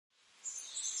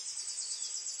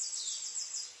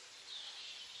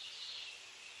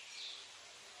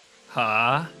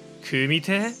はあ、組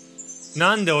手？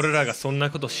なんで俺らがそんな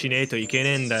ことしねえといけ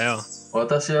ねえんだよ。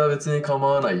私は別に構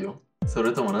わないよ。そ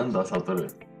れともなんだ、サトル。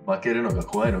負けるのが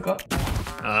怖いのか？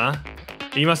ああ、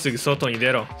今すぐ外に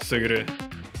出ろ、スグル。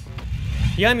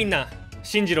いやみんな、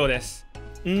進次郎です。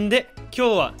んで、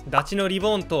今日はダチのリ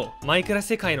ボーンとマイクラ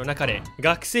世界の中で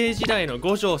学生時代の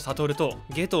五条悟と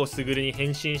ゲトウスグルに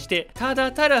変身してた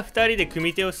だただ2人で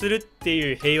組手をするって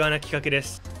いう平和な企画で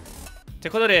す。って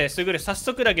ことで、スグル早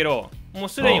速だけど、もう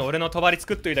すでに俺の帳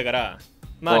作っといたから、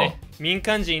まあね、民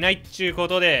間人いないっちゅうこ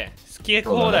とで好き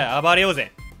放題暴れよう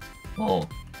ぜ。お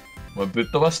前ぶっ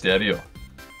飛ばしてやるよ。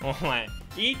お前、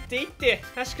いいっていいって。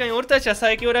確かに俺たちは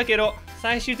最強だけど、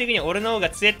最終的に俺の方が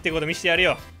強えってこと見せてやる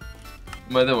よ。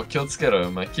お前でも気をつけろよ。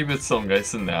お前器物損害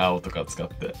すんねん、青とか使っ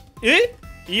て。え？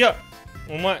いや、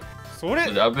お前、それ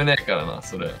危ねえからな、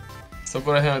それ。そ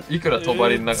こら辺いくら帳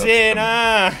になかった。うぜえ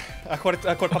なあ。これ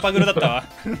パパグロだったわ。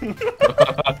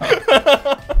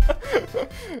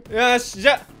よし、じ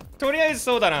ゃあとりあえず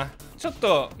そうだな。ちょっ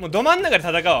ともうど真ん中で戦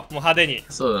おう。もう派手に。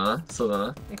そうだな、そうだ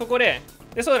な。ここで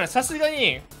そうだな。さすが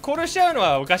に殺しちゃうの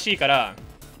はおかしいから、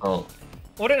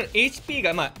俺の HP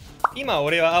が今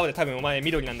俺は青で多分お前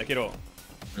緑なんだけど、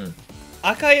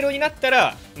赤色になった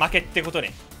ら負けってこと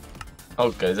ね。オ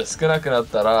ッケー、じゃあ少なくなっ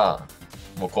たら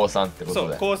もう降参ってこと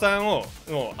で。そう、降参を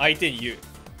もう相手に言う。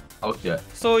オッケー、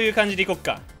そういう感じでいこっ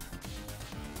か。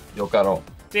よかろう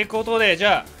ってことで、じ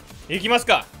ゃあ行きます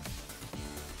か。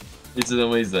いつで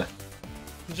もいいぜ。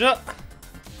じゃあ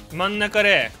真ん中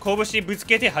で拳ぶつ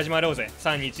けて始まろうぜ。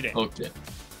3、2、1で。オッケ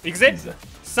ー、いくぜ。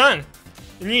3、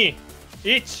2、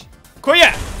1、来い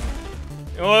や。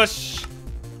よし。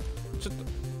ちょっ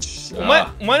とお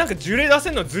前なんか呪霊出せ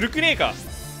んのずるくねえか。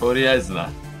とりあえずな。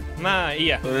まあいい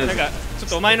や。なんかちょっ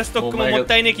とお前のストックももっ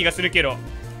たいねえ気がするけど。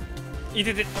い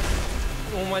てて、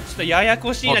お前ちょっとやや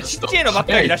こしいな。ちっちゃいのばっ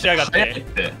かり出しやがって。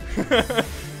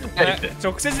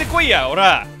直接で来いや、お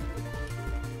ら。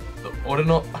俺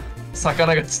の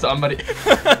魚がちょっとあんまり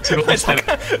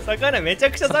魚めち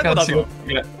ゃくちゃ雑魚だぞ。よ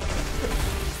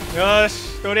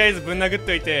し、とりあえずぶん殴っ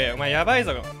といて。お前やばい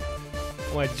ぞ。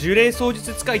お前呪霊操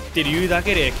術使いって理由だ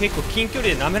けで結構近距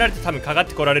離で舐められて多分かかっ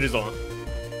てこられるぞ。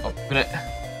あっぶね。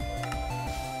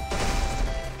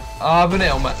あぶね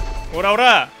えお前。おらお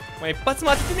ら、お前一発も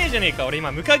当ててねえじゃねえか。俺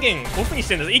今無加減オフにし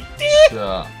てんだぞ。いって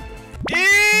ー。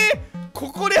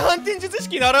ここで反転術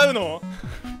式習うの？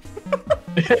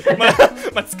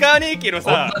まあ使わねえけど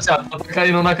さ。俺たちは戦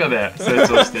いの中で成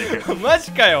長していく。マ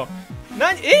ジかよ。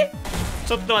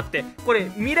ちょっと待って、これ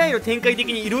未来の展開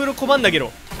的にいろいろ困んだけ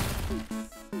ど。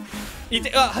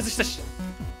外したし。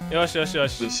よしよしよ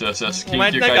し。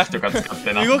緊急回避とか使っ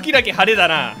てな。動きだけ派手だ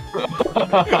な。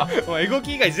お前動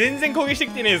き以外全然攻撃して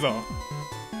きてねえぞ。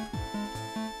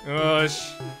よ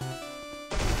し。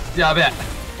やべえ。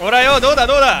ほらよ、どうだ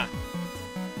どうだ。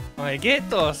おいゲッ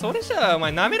ト、それじゃあお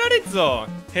前なめられっぞ。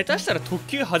下手したら特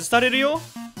急外されるよ。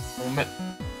ごめん、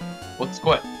こっち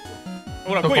来い。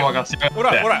ほら来いよ。ほ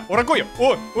ら来いよ。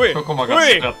おいおいおい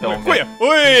来いよ。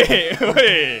おい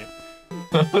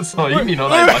おい。そう意味の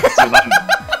ない爆笑なんだ。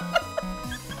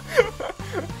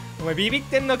お前ビビっ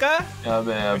てんのか。や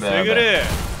べえやべえ。スグル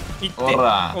いって。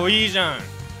おいいじゃん。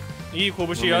いい拳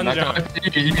やんじゃん。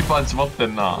いいパンチ持って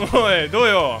んな。おいどう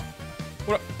よ。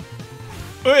ほら。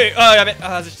おい、やべ、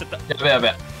外しちゃった。やべやべ。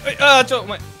お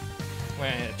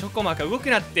前チョコマカ動く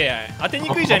なって当てに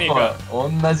くいじゃねえか。同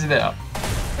じだよ。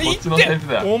こっちのセリ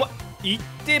フだよ。お前いっ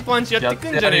てパンチやってく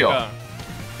んじゃねえか。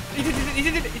いて。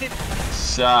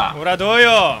しゃあ。ほらどう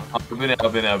よ。危ねえ。お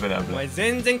前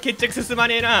全然決着進ま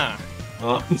ねえな。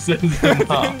全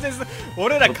然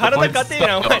俺ら体硬え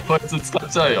な。お前こいつ使っ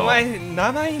ちゃうよ。お前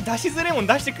名前に出しづれえもん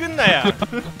出してくんなや。ツ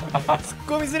ッ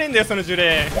コみづれえんだよその呪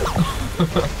霊。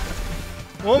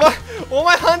お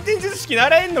前反転術式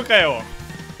習えんのかよ。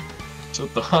ちょっ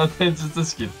と反転術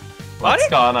式は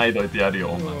使わないといてやる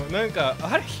よ。なんか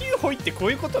あれヒューホイってこ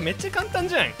ういうことめっちゃ簡単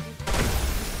じゃん。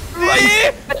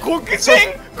黒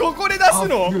線ここで出す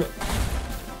の？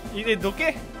ど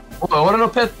け。お前俺の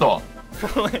ペット。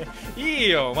いい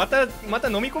よ、また飲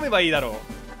み込めばいいだろ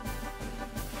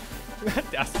う。だっ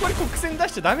てあそこで黒線出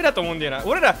しちゃダメだと思うんだよな。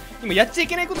俺ら今やっちゃい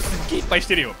けないことすっげえいっぱいし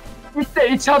てるよ。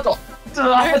1アウト。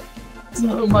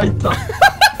うまいった。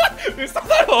嘘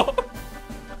だろ。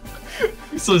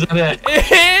嘘じゃね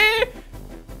え。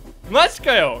マジ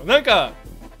かよ。なんか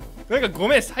ご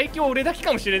めん、最強俺だけ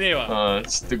かもしれねえわ。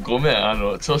ちょっとごめん、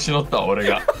調子乗ったわ俺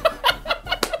が。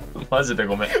マジで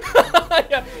ごめん。い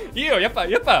や、いいよ、やっぱ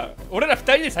俺ら2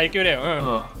人で最強だ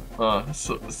よ。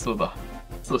そうだ。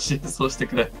そうして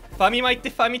くれ。ファミマ行って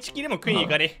ファミチキでも食いに行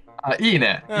かね。いい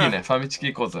ね、ファミチ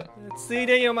キ行こうぜ。つい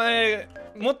でにお前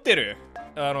持ってる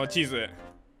チーズ。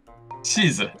チ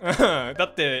ーズ。だ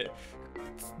って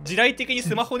時代的に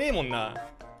スマホねえもんな。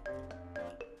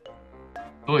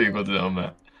どういうことだよ、お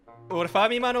前。俺ファ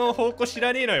ミマの方向知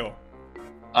らねえのよ。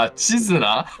あ、地図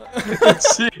な。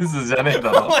チーズじゃねえ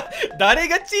だろ。お前誰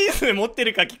がチーズ持って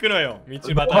るか聞くのよ、道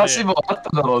端で。箸もあった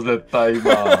だろ、絶対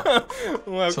今。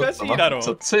お前おかしいだろ。ち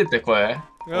ょっとついてこい。わ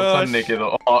かんねえけ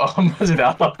ど。あ、マジで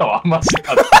当たったわ。マジで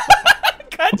当たっ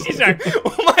た。ガチじゃん。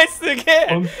お前すげえ。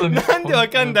本当に。なんでわ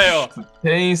かんだよ。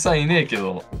店員さんいねえけ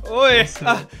ど。おい、あ、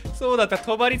そうだった。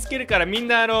帳つけるからみん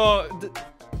な逃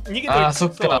げといて。あ、そ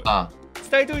っか。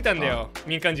伝えといたんだよ、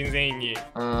民間人全員に。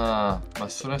まあ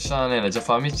それはしゃあねえな。じゃあ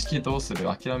ファミチキどうする？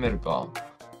諦めるか。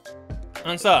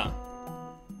さ、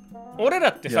俺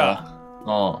らってさ、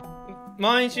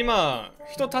毎日まあ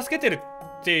人助けてる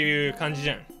っていう感じ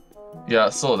じゃん。い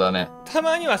や、そうだね。た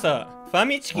まにはさ、ファ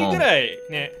ミチキぐらい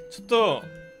ね、ちょっと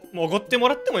もうおごっても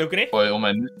らってもよくね？おい、お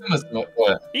前、お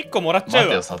い、1個もらっちゃう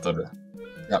わ。待てよ、サトル。い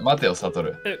や、待てよ、サト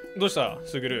ル。どうした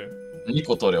スグル2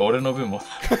個取れ、俺の分も。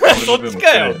そっち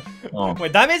かよ。お前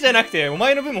ダメじゃなくて、お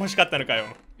前の分も欲しかったのかよ。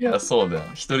いや、そうだよ。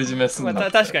独り占めすんな。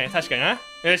確かにな。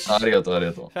よし。ありがとう、あり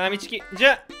がとう。ファミチキ。じ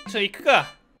ゃあ、行くか。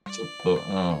ちょっと、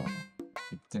行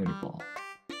ってみるか。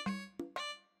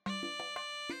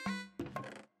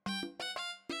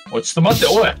おい、ちょっと待っ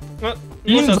て、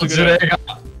おい。いんぞ、呪霊が。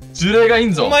呪霊がい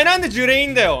んぞ。お前なんで呪霊い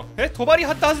んだよ。帳張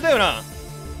ったはずだよな。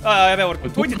あ、やべえ、俺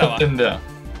解いてたわ。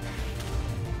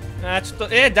あ、ちょっと、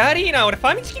ダリーな、俺フ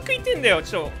ァミチキ食いてんだよ。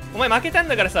ちょっと、お前負けたん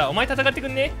だからさ、お前戦ってく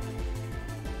んね。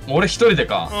俺一人で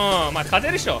か。まあ勝て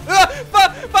るでしょ。うわ、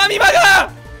ファミマ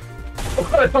が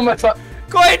お前さ、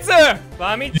こいつフ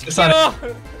ァミチキの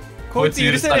こいつ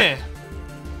許せね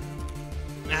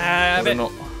え。やべえ。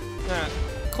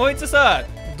こいつさ、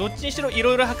どっちにしろい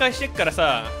ろいろ破壊してっから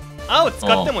さ、青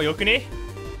使ってもよくね？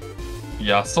い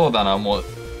や、そうだな、もう。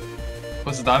こ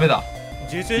いつダメだ。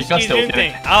術式順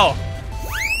天、青。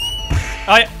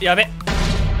あ、やべ。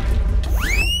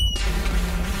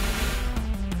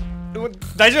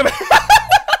大丈夫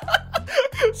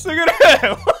すぐる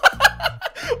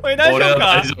おい、大丈夫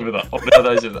か？俺は大丈夫だ。俺は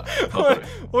大丈夫だ。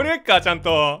俺か、ちゃん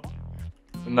と。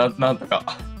なんとか。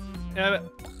や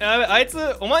べ、あいつ、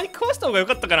お前に食わした方がよ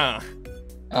かったかな。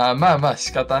まあまあ、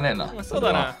仕方ねえな。そう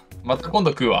だな。また今度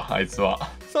食うわ、あいつ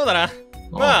は。そうだな。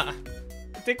まあ、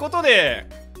ってことで、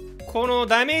この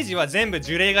ダメージは全部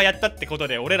呪霊がやったってこと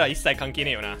で、俺ら一切関係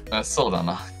ねえよな。そうだ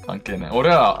な、関係ない。俺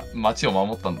は町を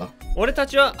守ったんだ。俺た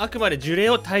ちはあくまで呪霊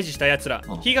を退治したやつら、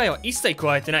被害は一切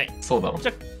加えてない。そうだろ。じ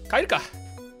ゃあ帰るか。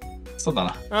そう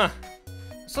だな。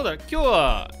そうだ、今日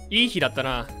はいい日だった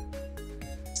な。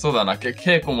そうだな、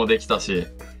稽古もできたし、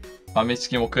ファミチ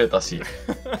キも食えたし。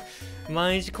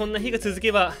毎日こんな日が続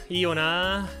けばいいよ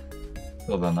な。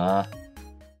そうだな。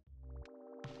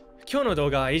今日の動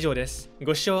画は以上です。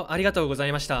ご視聴ありがとうござ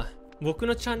いました。僕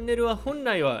のチャンネルは本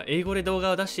来は英語で動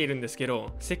画を出しているんですけ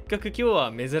ど、せっかく今日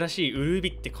は珍しいウルービ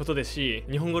ってことですし、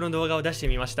日本語の動画を出して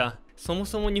みました。そも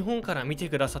そも日本から見て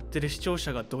くださってる視聴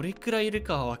者がどれくらいいる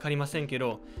かは分かりませんけ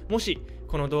ど、もし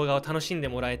この動画を楽しんで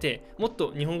もらえて、もっ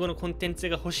と日本語のコンテンツ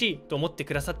が欲しいと思って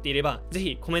くださっていれば、ぜ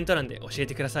ひコメント欄で教え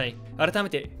てください。改め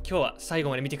て今日は最後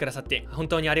まで見てくださって本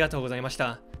当にありがとうございまし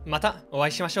た。またお会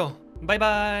いしましょう。バイ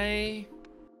バーイ。